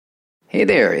Hey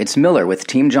there, it's Miller with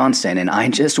Team Johnson, and I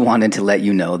just wanted to let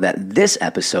you know that this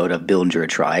episode of Build Your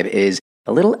Tribe is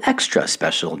a little extra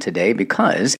special today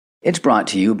because it's brought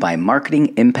to you by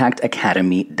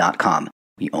MarketingImpactAcademy.com.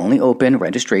 We only open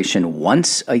registration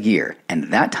once a year,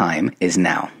 and that time is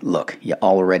now. Look, you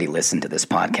already listened to this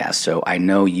podcast, so I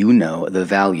know you know the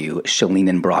value Chalene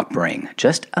and Brock bring.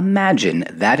 Just imagine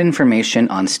that information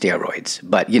on steroids,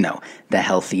 but the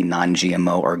healthy,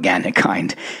 non-GMO, organic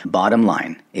kind. Bottom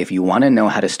line, if you want to know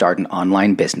how to start an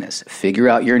online business, figure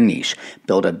out your niche,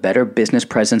 build a better business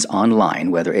presence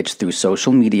online, whether it's through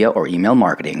social media or email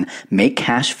marketing, make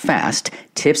cash fast,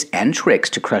 tips and tricks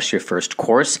to crush your first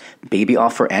course, baby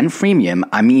offer and freemium,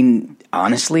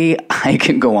 honestly, I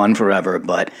can go on forever,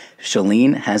 but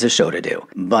Chalene has a show to do.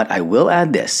 But I will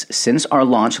add this. Since our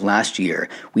launch last year,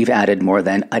 we've added more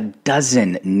than a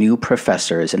dozen new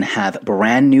professors and have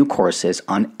brand new courses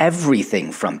on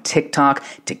everything from TikTok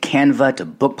to Canva to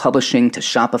book publishing to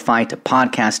Shopify to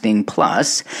podcasting.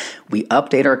 Plus, we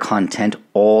update our content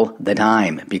all the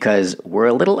time because we're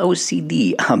a little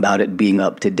OCD about it being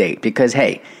up to date. Because,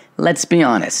 hey, let's be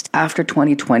honest, after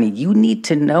 2020, you need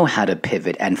to know how to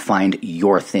pivot and find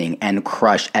your thing and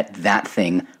crush at that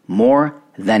thing more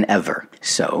than ever.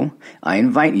 So, I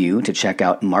invite you to check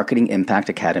out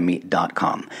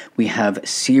MarketingImpactAcademy.com. We have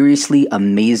seriously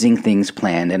amazing things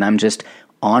planned, and I'm just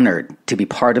honored to be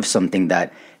part of something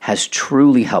that has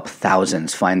truly helped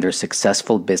thousands find their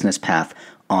successful business path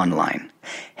online.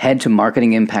 Head to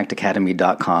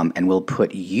MarketingImpactAcademy.com and we'll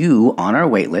put you on our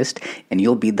waitlist and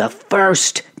you'll be the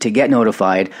first to get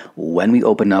notified when we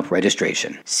open up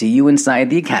registration. See you inside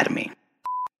the Academy.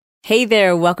 Hey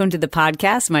there, welcome to the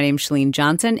podcast. My name's Chalene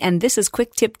Johnson and this is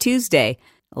Quick Tip Tuesday.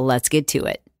 Let's get to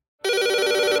it.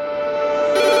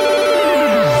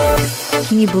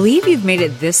 Can you believe you've made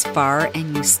it this far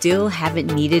and you still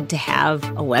haven't needed to have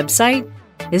a website?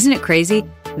 Isn't it crazy?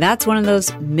 That's one of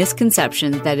those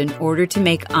misconceptions that in order to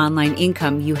make online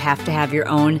income, you have to have your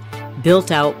own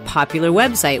built-out popular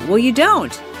website. Well, you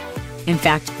don't. In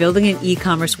fact, building an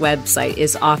e-commerce website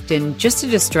is often just a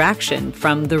distraction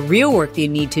from the real work that you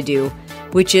need to do,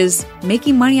 which is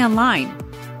making money online.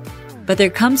 But there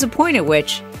comes a point at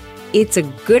which it's a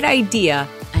good idea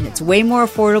and it's way more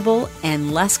affordable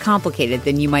and less complicated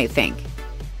than you might think.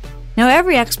 Now,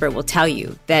 every expert will tell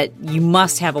you that you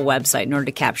must have a website in order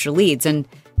to capture leads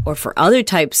or for other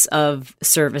types of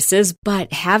services,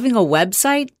 but having a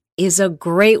website is a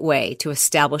great way to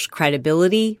establish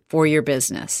credibility for your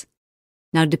business.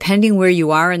 Now, depending where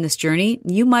you are in this journey,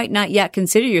 you might not yet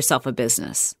consider yourself a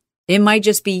business. It might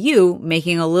just be you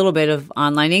making a little bit of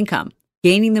online income,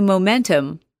 gaining the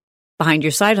momentum behind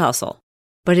your side hustle.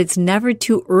 But it's never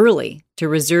too early to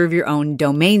reserve your own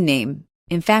domain name.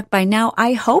 In fact, by now,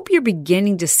 I hope you're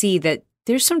beginning to see that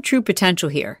there's some true potential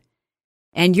here.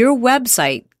 And your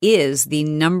website is the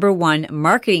number one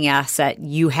marketing asset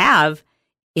you have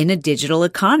in a digital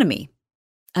economy.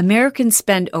 Americans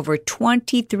spend over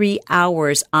 23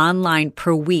 hours online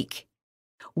per week.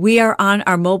 We are on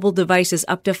our mobile devices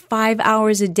up to 5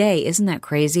 hours a day. Isn't that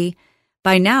crazy?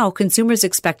 By now, consumers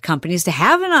expect companies to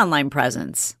have an online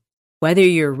presence. Whether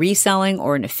you're reselling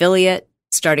or an affiliate,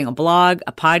 starting a blog,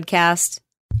 a podcast,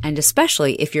 and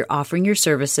especially if you're offering your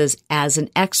services as an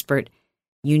expert,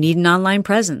 you need an online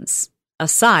presence,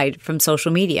 aside from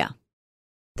social media.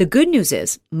 The good news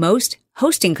is most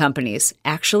hosting companies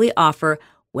actually offer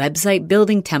website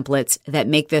building templates that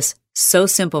make this so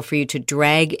simple for you to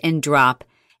drag and drop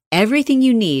everything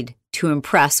you need to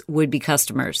impress would-be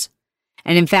customers.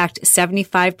 And in fact,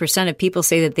 75% of people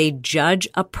say that they judge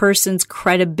a person's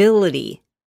credibility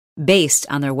based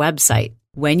on their website.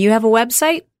 When you have a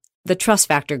website, the trust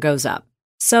factor goes up.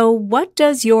 So what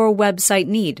does your website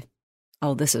need?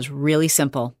 Oh, this is really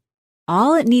simple.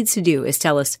 All it needs to do is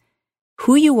tell us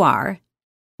who you are,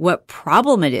 what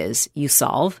problem it is you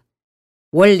solve,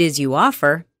 what it is you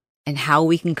offer, and how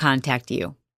we can contact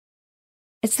you.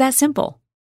 It's that simple.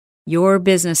 Your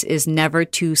business is never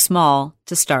too small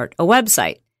to start a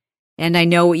website. And I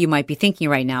know what you might be thinking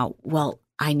right now. Well,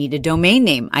 I need a domain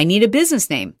name. I need a business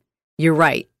name. You're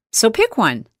right. So pick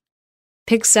one.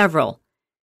 Pick several.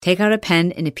 Take out a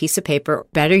pen and a piece of paper.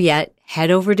 Better yet,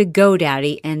 head over to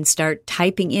GoDaddy and start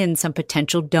typing in some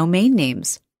potential domain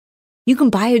names. You can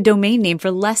buy a domain name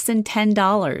for less than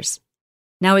 $10.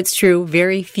 Now, it's true,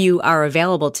 very few are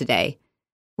available today,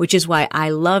 which is why I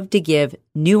love to give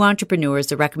new entrepreneurs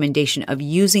the recommendation of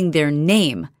using their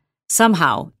name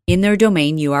somehow in their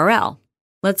domain URL.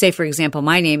 Let's say, for example,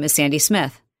 my name is Sandy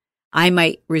Smith. I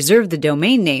might reserve the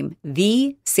domain name,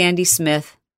 The Sandy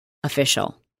Smith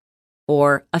Official,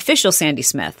 or Official Sandy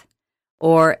Smith,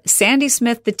 or Sandy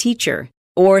Smith the Teacher,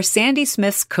 or Sandy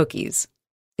Smith's cookies.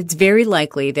 It's very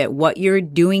likely that what you're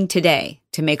doing today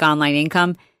to make online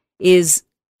income is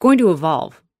going to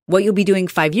evolve. What you'll be doing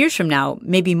 5 years from now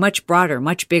may be much broader,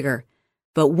 much bigger.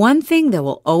 But one thing that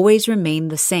will always remain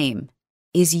the same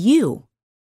is you.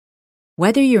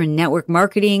 Whether you're in network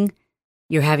marketing,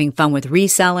 you're having fun with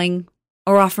reselling,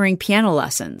 or offering piano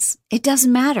lessons, it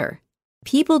doesn't matter.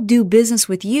 People do business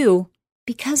with you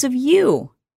because of you.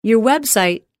 Your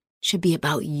website should be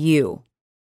about you.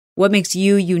 What makes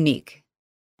you unique?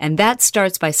 And that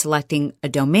starts by selecting a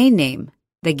domain name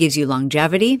that gives you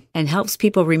longevity and helps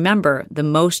people remember the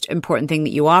most important thing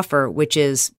that you offer, which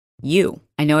is you.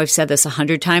 I know I've said this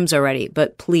 100 times already,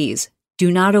 but please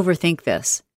do not overthink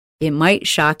this. It might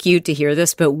shock you to hear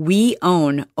this, but we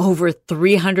own over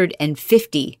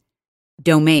 350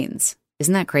 domains.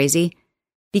 Isn't that crazy?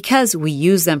 Because we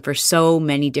use them for so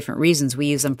many different reasons. We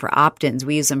use them for opt-ins.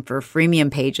 We use them for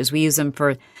freemium pages. We use them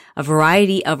for a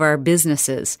variety of our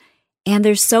businesses. And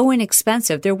they're so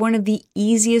inexpensive. They're one of the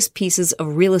easiest pieces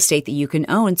of real estate that you can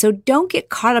own. So don't get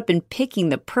caught up in picking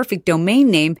the perfect domain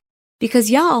name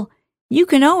because, y'all, you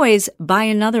can always buy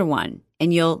another one.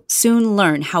 And you'll soon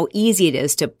learn how easy it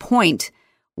is to point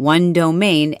one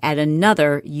domain at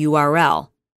another URL.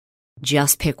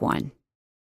 Just pick one.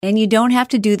 And you don't have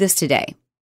to do this today.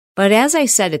 But as I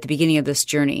said at the beginning of this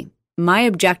journey, my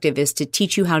objective is to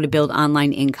teach you how to build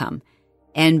online income.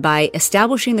 And by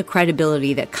establishing the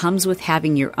credibility that comes with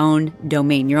having your own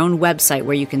domain, your own website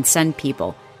where you can send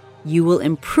people, you will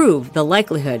improve the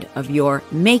likelihood of your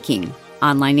making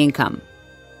online income.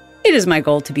 It is my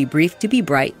goal to be brief, to be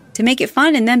bright, to make it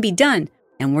fun, and then be done.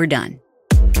 And we're done.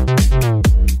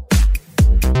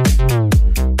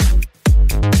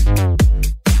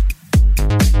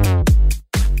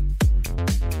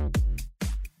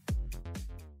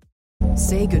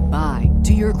 Say goodbye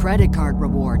to your credit card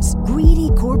rewards. Greedy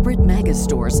corporate mega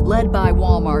stores, led by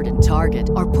Walmart and Target,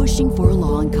 are pushing for a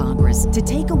law in Congress to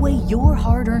take away your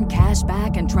hard-earned cash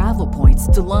back and travel points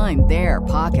to line their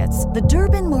pockets. The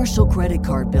Durbin-Marshall credit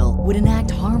card bill would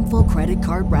enact harmful credit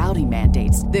card routing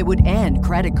mandates that would end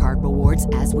credit card rewards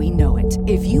as we know it.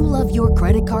 If you love your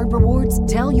credit card rewards,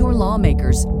 tell your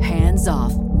lawmakers, hands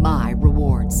off my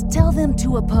rewards. Tell them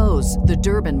to oppose the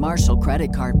Durbin-Marshall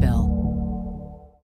credit card bill.